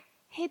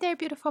Hey there,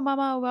 beautiful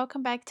mama.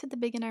 Welcome back to the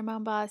Beginner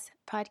Mom Boss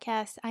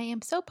podcast. I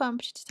am so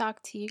pumped to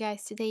talk to you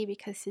guys today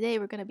because today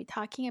we're going to be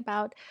talking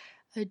about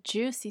a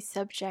juicy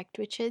subject,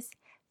 which is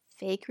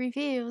fake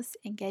reviews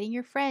and getting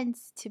your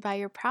friends to buy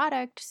your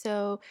product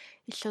so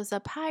it shows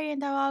up higher in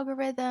the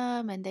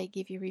algorithm and they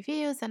give you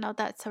reviews and all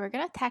that. So, we're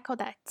going to tackle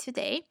that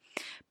today.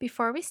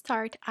 Before we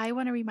start, I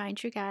want to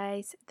remind you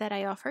guys that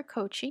I offer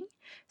coaching.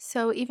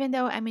 So, even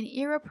though I'm in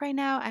Europe right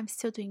now, I'm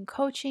still doing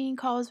coaching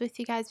calls with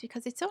you guys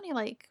because it's only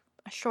like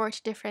a short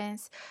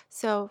difference,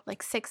 so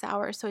like 6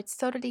 hours. So it's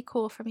totally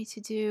cool for me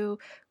to do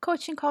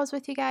coaching calls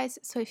with you guys.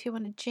 So if you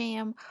want to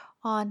jam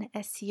on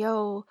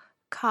SEO,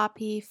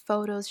 copy,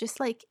 photos, just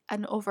like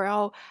an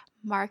overall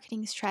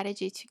marketing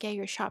strategy to get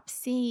your shop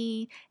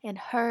seen and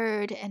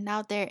heard and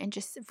out there and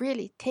just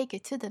really take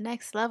it to the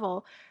next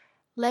level,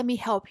 let me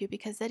help you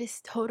because that is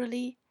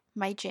totally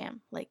my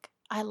jam. Like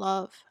I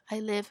live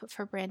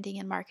for branding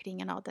and marketing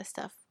and all that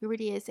stuff. It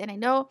really is. And I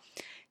know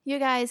you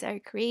guys are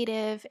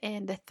creative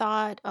and the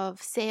thought of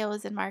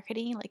sales and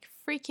marketing like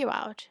freak you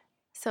out.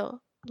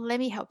 So let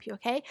me help you,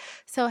 okay?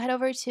 So head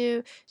over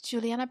to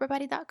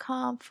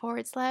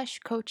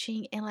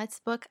julianabarbati.com/coaching and let's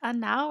book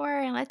an hour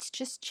and let's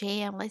just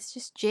jam. Let's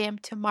just jam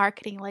to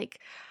marketing. Like,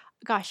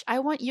 gosh, I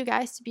want you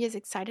guys to be as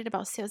excited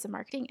about sales and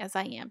marketing as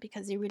I am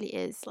because it really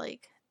is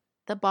like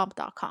the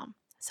bomb.com.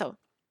 So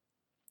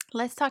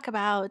let's talk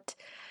about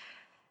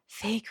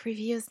fake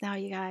reviews now,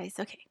 you guys.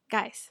 Okay,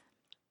 guys,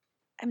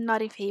 I'm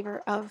not in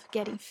favor of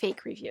getting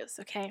fake reviews,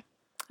 okay?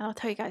 And I'll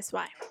tell you guys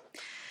why.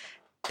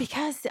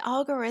 Because the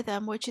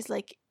algorithm, which is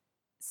like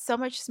so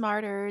much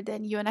smarter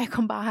than you and I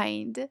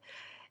combined,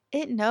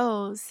 it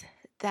knows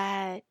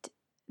that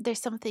there's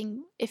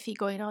something iffy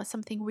going on,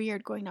 something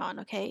weird going on,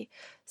 okay?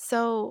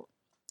 So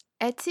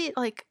Etsy,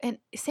 like, and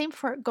same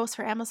for goes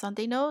for Amazon.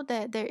 They know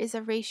that there is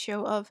a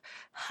ratio of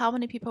how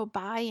many people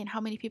buy and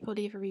how many people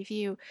leave a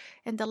review,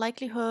 and the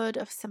likelihood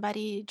of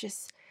somebody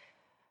just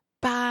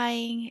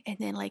buying and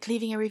then like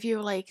leaving a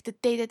review like the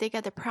day that they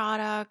get the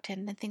product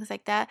and then things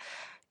like that.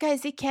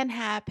 Guys, it can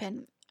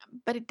happen,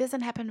 but it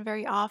doesn't happen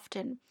very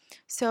often.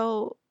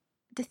 So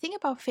the thing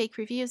about fake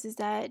reviews is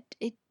that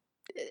it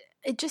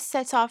just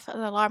sets off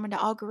an alarm in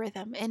the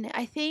algorithm. And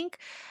I think,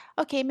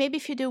 okay, maybe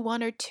if you do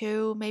one or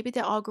two, maybe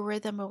the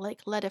algorithm will like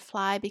let it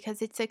fly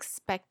because it's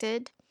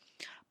expected.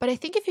 But I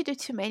think if you do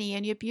too many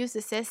and you abuse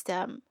the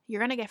system,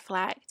 you're gonna get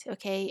flagged,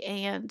 okay?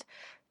 And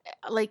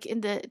like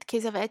in the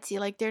case of Etsy,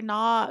 like they're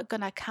not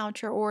gonna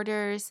count your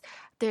orders.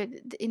 They're,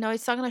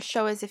 it's not gonna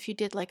show as if you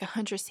did like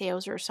 100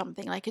 sales or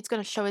something. Like it's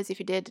gonna show as if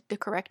you did the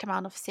correct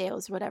amount of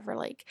sales, whatever.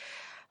 Like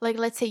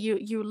let's say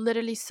you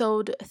literally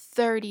sold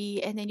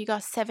 30 and then you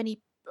got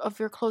 70 of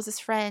your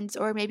closest friends,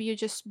 or maybe you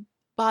just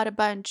bought a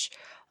bunch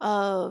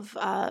of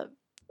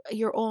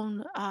your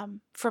own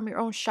from your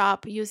own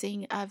shop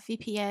using a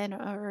VPN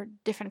or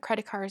different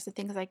credit cards and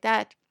things like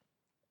that.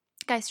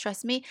 Guys,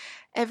 trust me,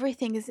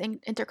 everything is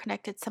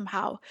interconnected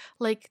somehow.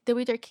 Like they'll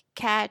either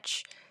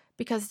catch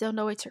because they'll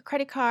know it's your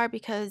credit card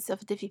because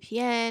of the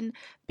VPN,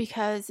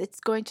 because it's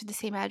going to the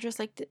same address.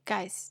 Like,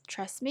 guys,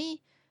 trust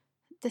me,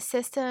 the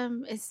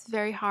system is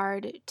very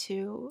hard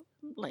to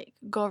like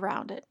go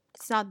around it.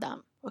 It's not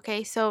dumb.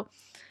 Okay, so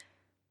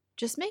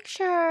just make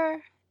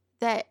sure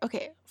that,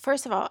 okay,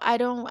 first of all,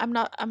 I'm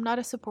not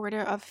a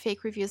supporter of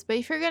fake reviews, but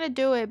if you're gonna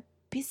do it,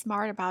 be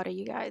smart about it,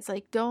 you guys.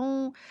 Like,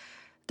 don't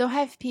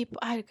have people,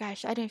 oh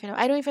gosh, I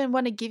don't even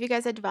want to give you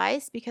guys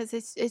advice because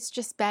it's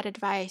just bad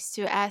advice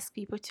to ask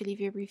people to leave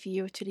you a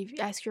review,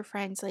 ask your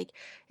friends. Like,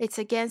 it's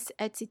against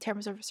Etsy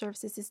terms of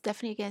services, it's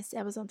definitely against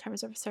Amazon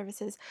terms of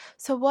services.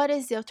 So what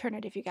is the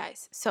alternative, you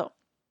guys? So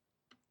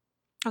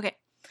okay,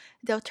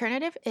 the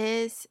alternative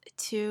is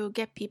to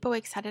get people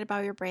excited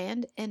about your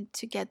brand and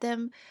to get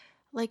them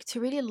like to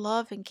really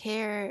love and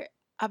care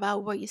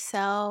about what you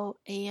sell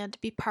and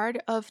be part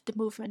of the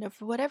movement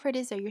of whatever it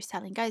is that you're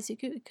selling. Guys, you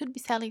could be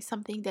selling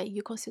something that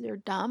you consider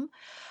dumb,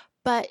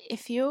 but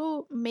if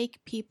you make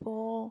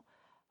people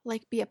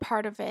like be a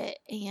part of it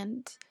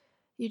and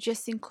you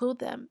just include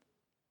them,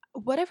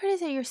 whatever it is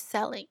that you're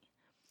selling,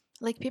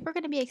 like people are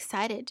going to be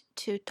excited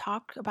to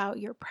talk about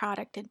your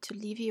product and to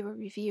leave you a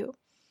review.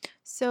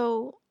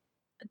 So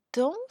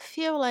don't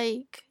feel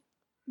like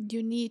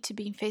you need to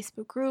be in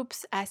Facebook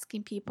groups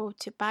asking people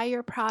to buy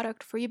your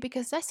product for you,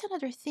 because that's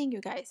another thing,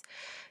 you guys.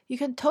 You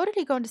can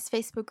totally go into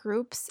Facebook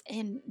groups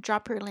and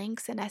drop your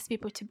links and ask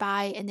people to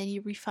buy, and then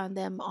you refund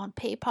them on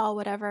PayPal,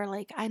 whatever.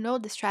 Like, I know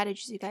the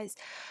strategies, you guys.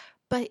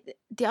 But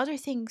the other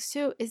thing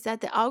too is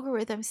that the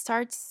algorithm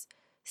starts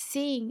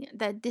seeing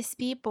that these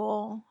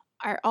people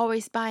are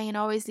always buying,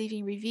 always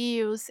leaving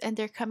reviews, and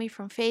they're coming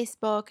from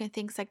Facebook and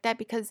things like that,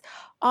 because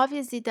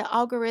obviously the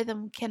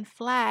algorithm can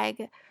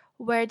flag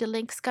where the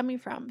link's coming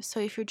from.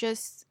 So if you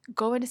just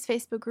go into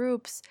Facebook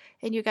groups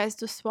and you guys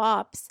do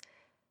swaps,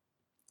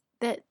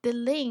 that the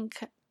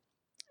link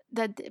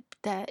that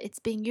it's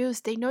being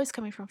used, they know it's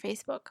coming from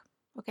Facebook.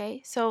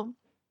 Okay, so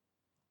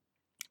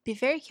be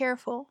very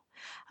careful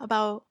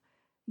about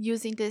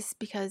using this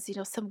because,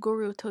 some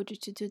guru told you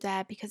to do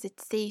that because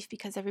it's safe,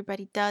 because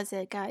everybody does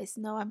it, guys.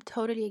 No, I'm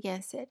totally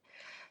against it.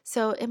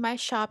 So in my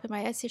shop, in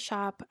my Etsy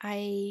shop,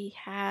 I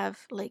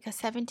have like a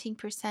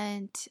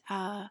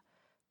 17%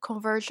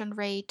 conversion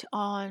rate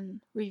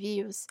on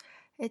reviews.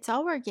 It's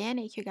all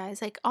organic, you guys.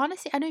 Like,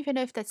 honestly, I don't even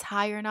know if that's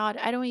high or not.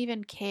 I don't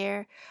even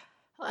care.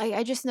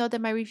 I just know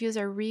that my reviews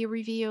are real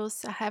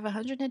reviews. I have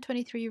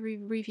 123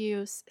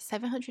 reviews,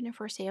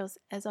 704 sales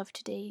as of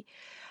today,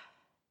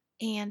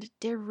 and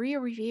they're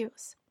real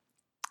reviews.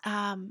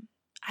 Um,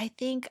 I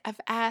think I've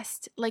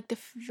asked, like, the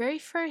very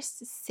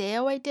first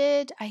sale I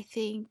did, I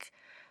think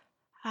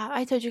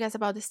I told you guys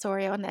about the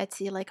story on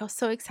Etsy. Like, I was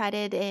so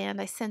excited, and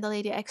I sent the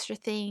lady extra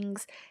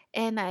things,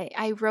 and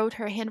I wrote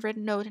her a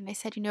handwritten note, and I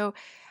said,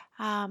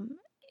 um,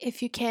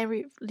 if you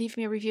can leave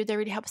me a review, that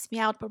really helps me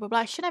out, blah, blah,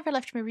 blah. She never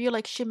left me a review.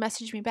 Like, she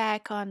messaged me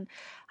back on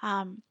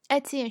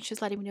Etsy, and she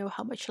was letting me know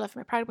how much she loved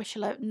my product, but she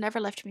never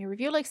left me a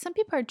review. Like, some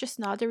people are just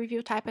not the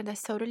review type, and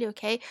that's totally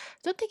okay.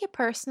 Don't take it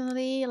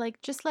personally.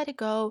 Like, just let it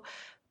go.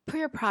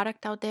 Put your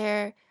product out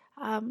there.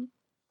 Um,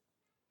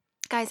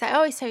 Guys, I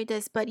always tell you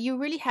this, but you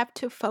really have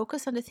to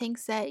focus on the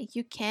things that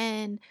you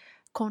can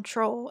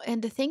control,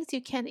 and the things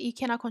you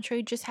cannot control,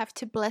 you just have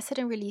to bless it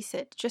and release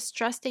it. Just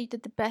trust that you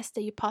did the best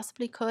that you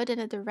possibly could, and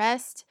that the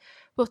rest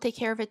will take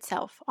care of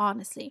itself,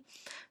 honestly.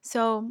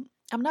 So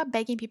I'm not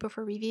begging people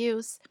for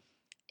reviews.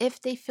 If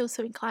they feel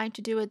so inclined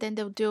to do it, then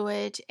they'll do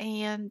it,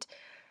 and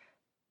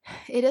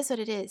it is what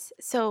it is.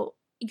 So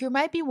you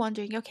might be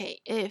wondering, okay,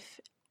 if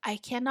I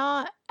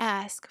cannot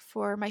ask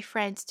for my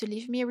friends to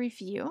leave me a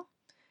review,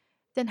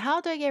 then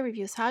how do I get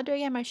reviews? How do I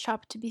get my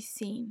shop to be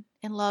seen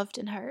and loved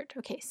and heard?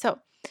 Okay, so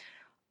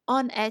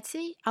on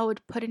Etsy, I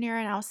would put in your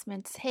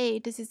announcements, hey,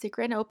 this is the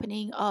grand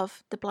opening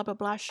of the blah blah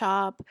blah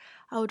shop.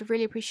 I would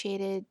really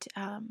appreciate it.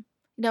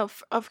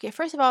 Okay,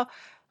 first of all,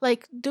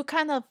 like, do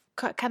kind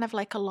of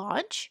like a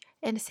launch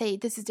and say,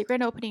 this is the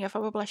grand opening of blah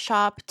blah blah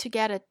shop. To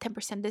get a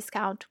 10%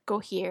 discount, go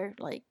here.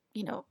 Like,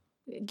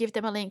 give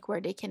them a link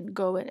where they can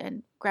go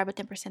and grab a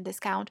 10%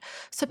 discount,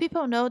 so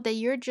people know that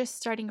you're just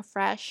starting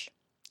afresh.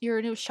 You're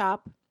a new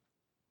shop,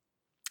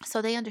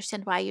 so they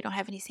understand why you don't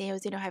have any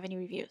sales, you don't have any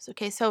reviews.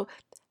 Okay, so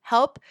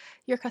help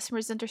your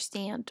customers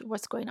understand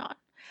what's going on.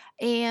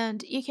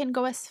 And you can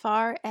go as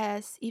far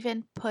as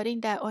even putting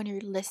that on your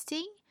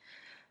listing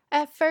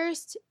at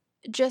first,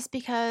 just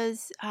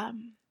because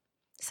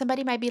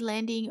somebody might be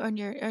landing on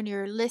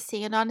your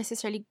listing and not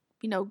necessarily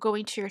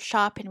going to your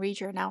shop and read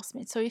your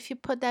announcement. So if you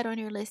put that on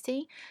your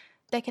listing,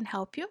 that can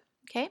help you.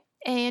 Okay,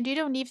 and you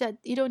don't need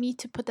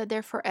to put that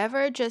there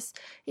forever. Just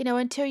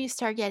until you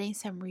start getting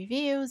some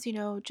reviews,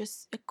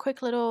 just a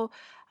quick little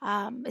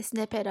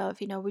snippet of,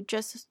 we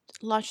just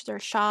launched our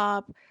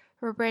shop,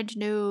 we're brand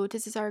new,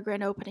 this is our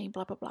grand opening,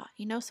 blah blah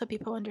blah, so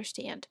people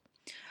understand.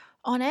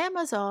 On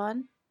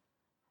Amazon,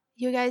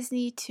 you guys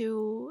need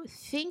to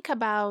think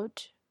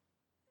about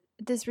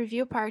this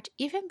review part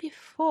even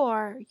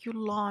before you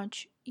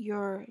launch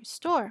your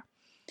store.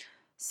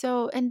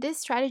 So, and this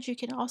strategy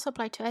can also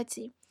apply to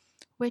Etsy,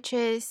 which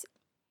is,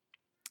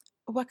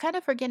 what kind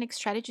of organic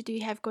strategy do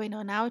you have going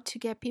on now to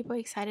get people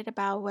excited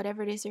about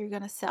whatever it is that you're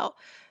going to sell?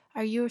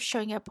 Are you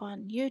showing up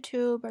on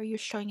YouTube? Are you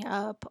showing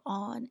up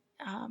on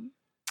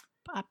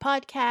a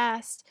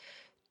podcast?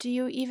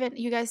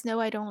 You guys know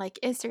I don't like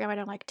Instagram, I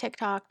don't like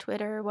TikTok,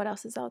 Twitter, what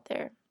else is out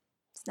there?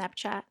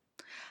 Snapchat.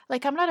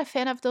 Like, I'm not a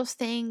fan of those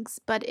things,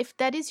 but if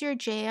that is your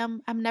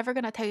jam, I'm never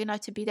going to tell you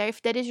not to be there.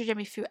 If that is your jam,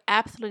 if you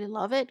absolutely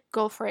love it,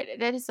 go for it.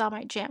 That is not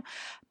my jam.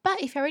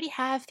 But if you already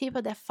have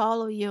people that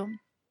follow you,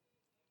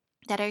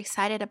 that are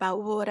excited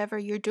about whatever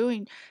you're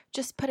doing,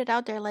 just put it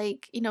out there.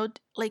 Like,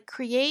 like,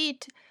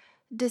 create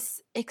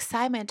this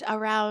excitement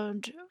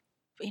around,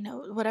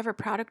 whatever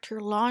product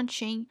you're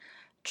launching.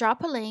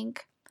 Drop a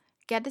link,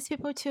 get these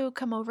people to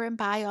come over and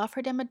buy,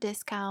 offer them a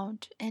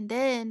discount, and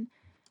then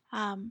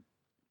um,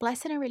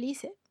 bless it and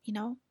release it,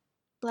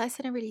 bless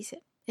it and release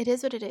it. It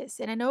is what it is.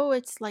 And I know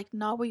it's like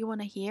not what you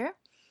want to hear.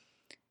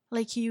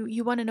 Like,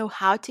 you want to know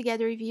how to get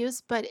the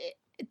reviews, but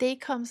they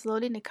come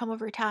slowly and they come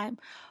over time.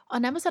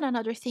 On Amazon,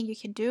 another thing you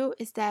can do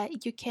is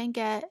that you can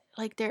get,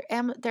 like, there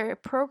are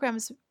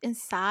programs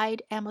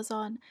inside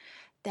Amazon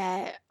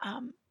that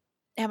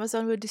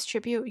Amazon will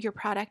distribute your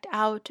product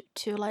out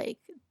to, like,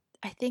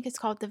 I think it's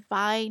called the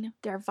Vine.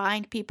 They're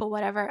Vine people,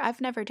 whatever.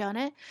 I've never done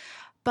it,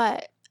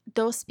 but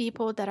those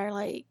people that are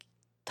like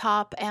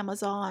top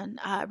Amazon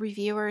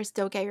reviewers,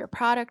 they'll get your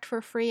product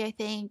for free, I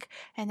think,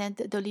 and then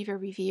they'll leave a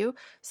review.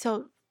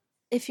 So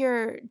if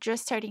you're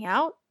just starting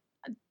out,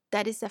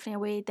 that is definitely a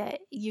way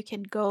that you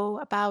can go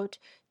about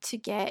to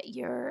get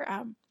your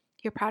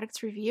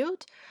products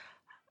reviewed.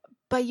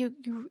 But you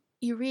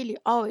really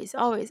always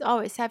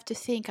have to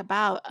think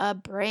about a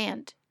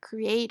brand.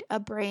 Create a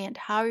brand.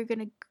 How are you going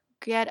to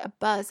get a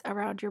buzz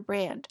around your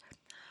brand?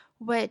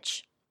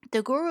 Which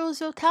the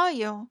gurus will tell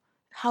you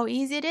how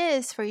easy it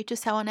is for you to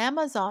sell on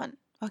Amazon.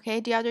 Okay,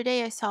 the other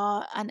day I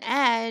saw an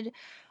ad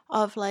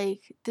of,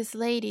 like, this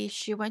lady.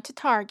 She went to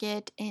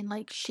Target and,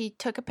 like, she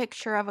took a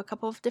picture of a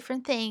couple of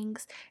different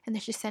things, and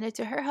then she sent it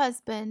to her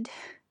husband.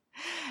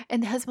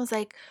 And the husband's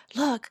like,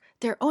 look,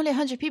 there are only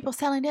 100 people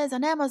selling this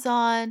on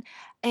Amazon.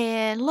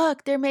 And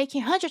look, they're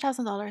making $100,000,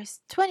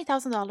 $20,000,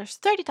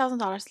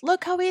 $30,000.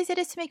 Look how easy it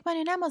is to make money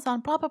on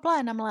Amazon, blah, blah, blah.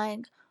 And I'm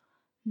like,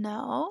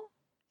 no,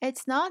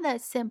 it's not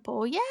that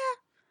simple. Yeah,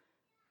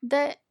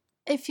 that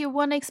if you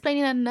want to explain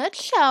in a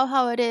nutshell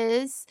how it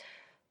is,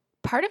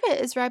 part of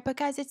it is right. But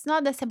guys, it's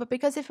not that simple,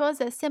 because if it was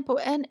that simple,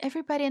 and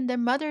everybody and their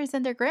mothers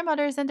and their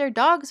grandmothers and their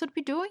dogs would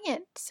be doing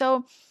it.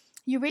 So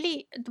you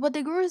really, what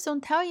the gurus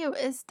don't tell you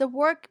is the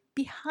work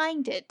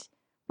behind it,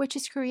 which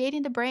is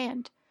creating the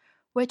brand,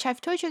 which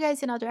I've told you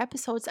guys in other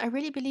episodes. I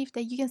really believe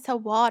that you can sell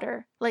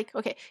water. Like,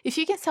 okay, if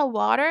you can sell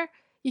water,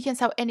 you can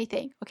sell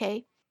anything,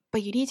 okay?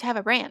 But you need to have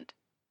a brand.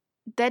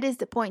 That is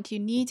the point. You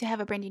need to have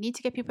a brand. You need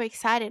to get people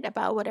excited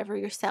about whatever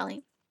you're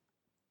selling.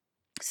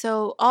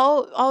 So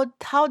all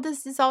how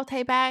does this all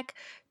tie back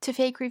to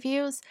fake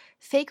reviews?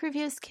 Fake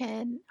reviews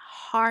can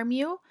harm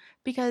you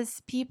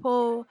because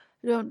people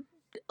don't,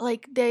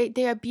 like, they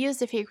abuse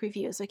the fake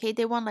reviews. Okay,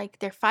 they want like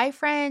their 5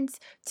 friends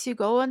to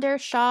go on their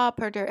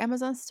shop or their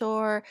Amazon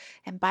store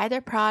and buy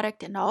their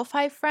product, and all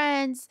 5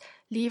 friends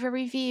leave a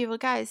review. Well,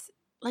 guys,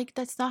 like,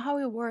 that's not how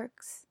it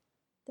works.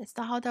 That's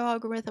not how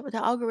the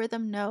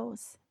algorithm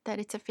knows that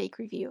it's a fake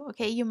review.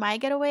 Okay, you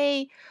might get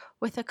away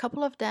with a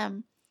couple of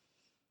them,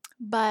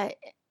 but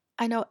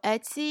I know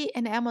Etsy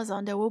and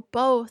Amazon, they will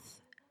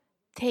both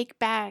take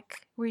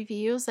back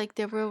reviews. Like,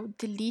 they will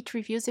delete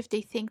reviews if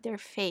they think they're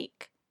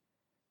fake,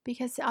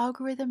 because the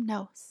algorithm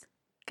knows.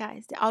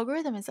 Guys, the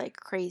algorithm is like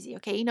crazy,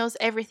 okay? It knows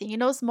everything. It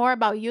knows more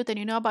about you than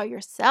you know about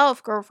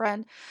yourself,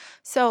 girlfriend.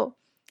 So,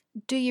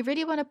 do you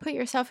really want to put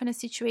yourself in a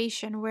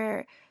situation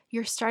where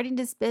you're starting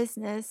this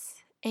business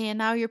and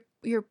now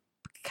you're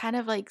kind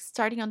of like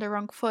starting on the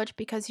wrong foot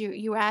because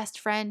you asked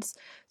friends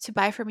to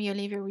buy from you and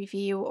leave your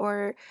review,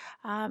 or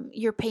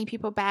you're paying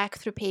people back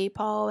through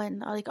PayPal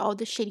and like all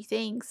the shitty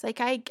things? Like,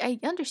 I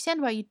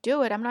understand why you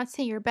do it. I'm not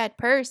saying you're a bad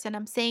person.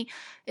 I'm saying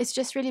it's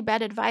just really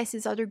bad advice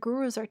as other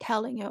gurus are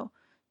telling you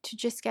to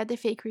just get the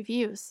fake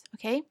reviews,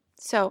 okay?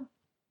 So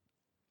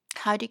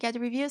how do you get the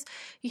reviews?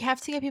 You have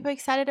to get people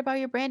excited about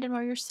your brand and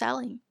what you're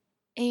selling.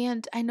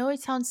 And I know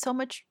it sounds so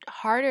much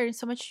harder and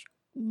so much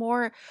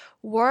more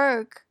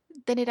work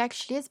than it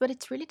actually is, but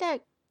it's really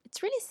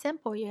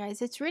simple, you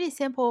guys. It's really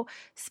simple,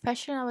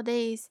 especially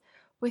nowadays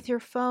with your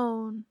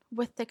phone,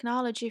 with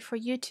technology, for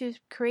you to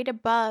create a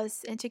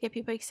buzz and to get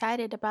people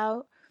excited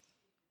about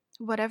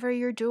whatever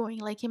you're doing.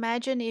 Like,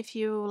 imagine if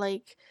you,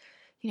 like,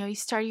 you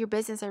started your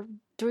business or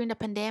during the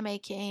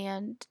pandemic,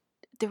 and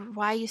the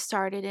why you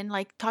started, and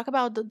like talk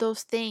about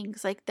those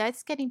things. Like,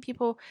 that's getting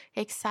people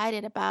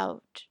excited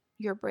about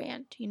your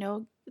brand,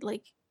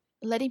 like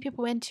letting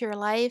people into your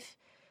life,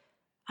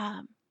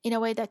 in a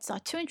way that's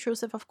not too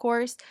intrusive, of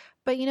course,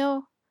 but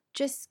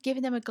just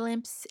giving them a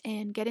glimpse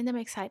and getting them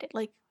excited.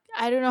 Like,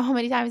 I don't know how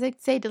many times I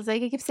say this,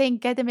 like I keep saying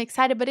get them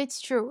excited, but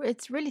it's true.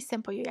 It's really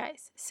simple, you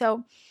guys.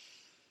 So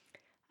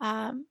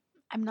um,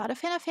 I'm not a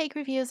fan of fake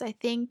reviews. I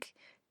think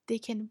they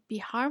can be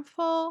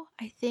harmful.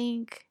 I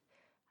think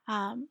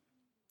um,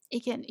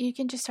 you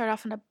can just start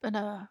off in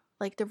a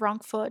like the wrong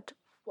foot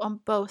on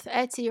both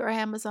Etsy or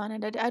Amazon,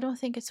 and I don't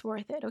think it's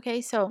worth it.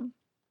 Okay, so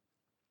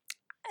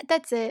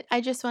that's it.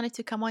 I just wanted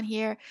to come on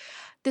here.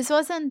 This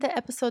wasn't the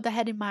episode I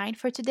had in mind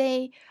for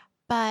today,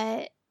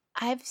 but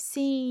I've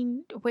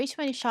seen way too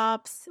many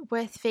shops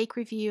with fake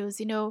reviews.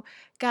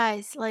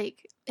 Guys,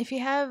 like, if you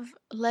have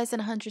less than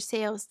 100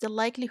 sales, the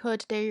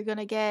likelihood that you're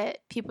gonna get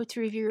people to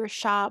review your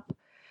shop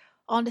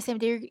on the same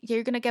day,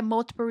 you're gonna get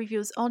multiple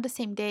reviews on the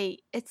same day.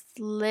 It's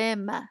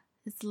slim,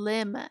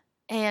 slim.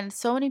 And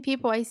so many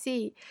people I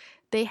see,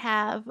 they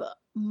have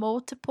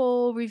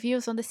multiple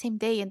reviews on the same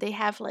day, and they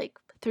have like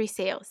 3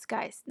 sales.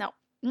 Guys, no.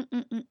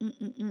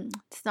 Mm-mm-mm-mm-mm-mm.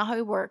 It's not how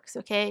it works,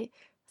 okay?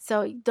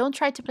 So don't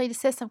try to play the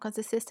system, because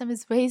the system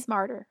is way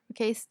smarter,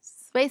 okay?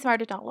 It's way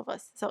smarter than all of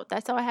us. So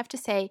that's all I have to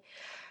say.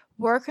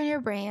 Work on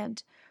your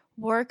brand,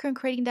 work on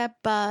creating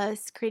that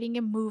buzz, creating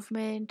a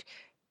movement,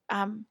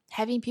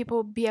 having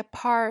people be a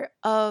part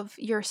of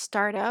your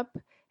startup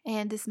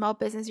and the small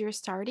business you're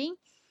starting,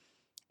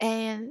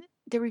 and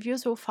the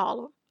reviews will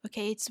follow.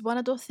 Okay, it's one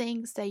of those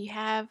things that you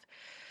have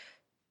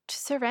to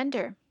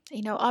surrender.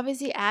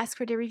 Obviously ask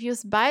for the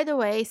reviews. By the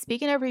way,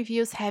 speaking of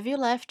reviews, have you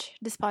left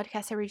this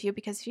podcast a review?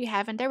 Because if you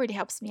haven't, that really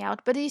helps me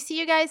out. But you see,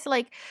 you guys,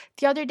 like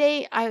the other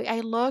day,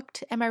 I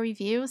looked at my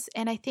reviews,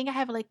 and I think I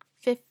have like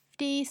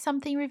 50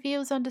 something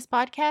reviews on this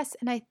podcast.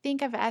 And I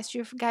think I've asked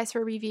you guys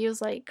for reviews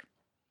like,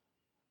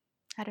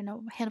 I don't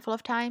know, a handful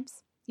of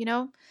times.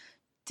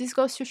 This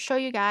goes to show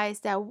you guys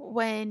that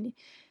when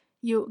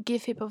you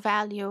give people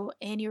value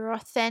and you're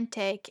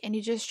authentic and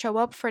you just show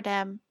up for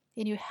them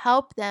and you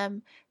help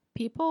them,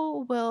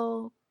 people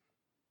will,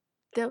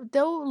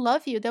 they'll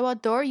love you, they'll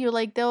adore you,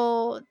 like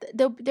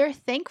they're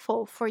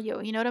thankful for you.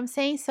 You know what I'm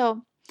saying?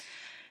 So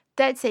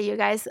that's it, you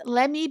guys.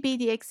 Let me be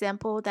the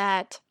example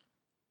that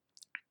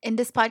in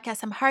this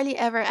podcast, I'm hardly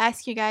ever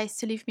ask you guys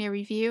to leave me a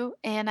review,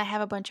 and I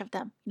have a bunch of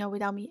them,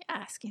 without me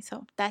asking.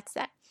 So that's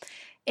that.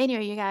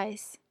 Anyway, you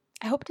guys,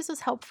 I hope this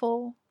was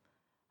helpful.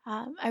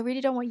 I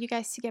really don't want you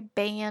guys to get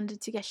banned,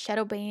 to get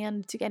shadow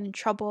banned, to get in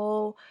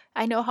trouble.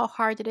 I know how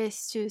hard it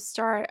is to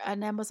start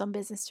an Amazon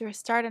business, to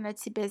start an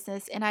Etsy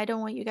business, and I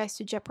don't want you guys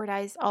to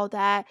jeopardize all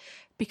that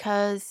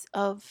because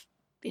of,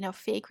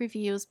 fake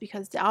reviews,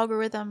 because the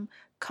algorithm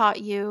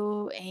caught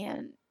you,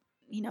 and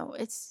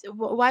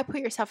why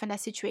put yourself in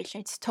that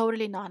situation? It's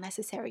totally not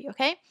necessary,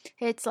 okay?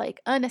 It's like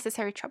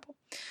unnecessary trouble.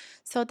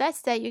 So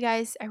that's that, you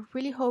guys. I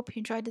really hope you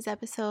enjoyed this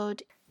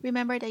episode.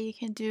 Remember that you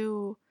can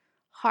do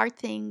hard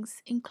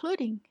things,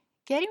 including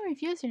getting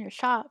reviews in your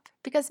shop.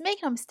 Because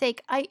make no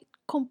mistake, I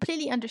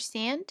completely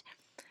understand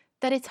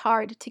that it's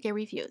hard to get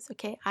reviews,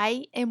 okay?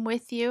 I am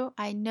with you.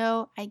 I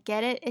know, I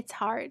get it. It's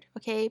hard,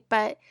 okay?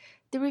 But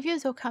the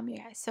reviews will come, you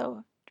guys.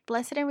 So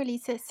bless it and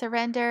release it,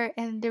 surrender,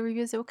 and the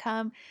reviews will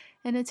come.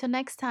 And until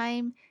next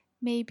time,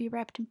 may you be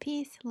wrapped in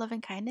peace, love,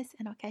 and kindness,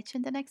 and I'll catch you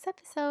in the next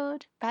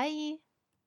episode. Bye.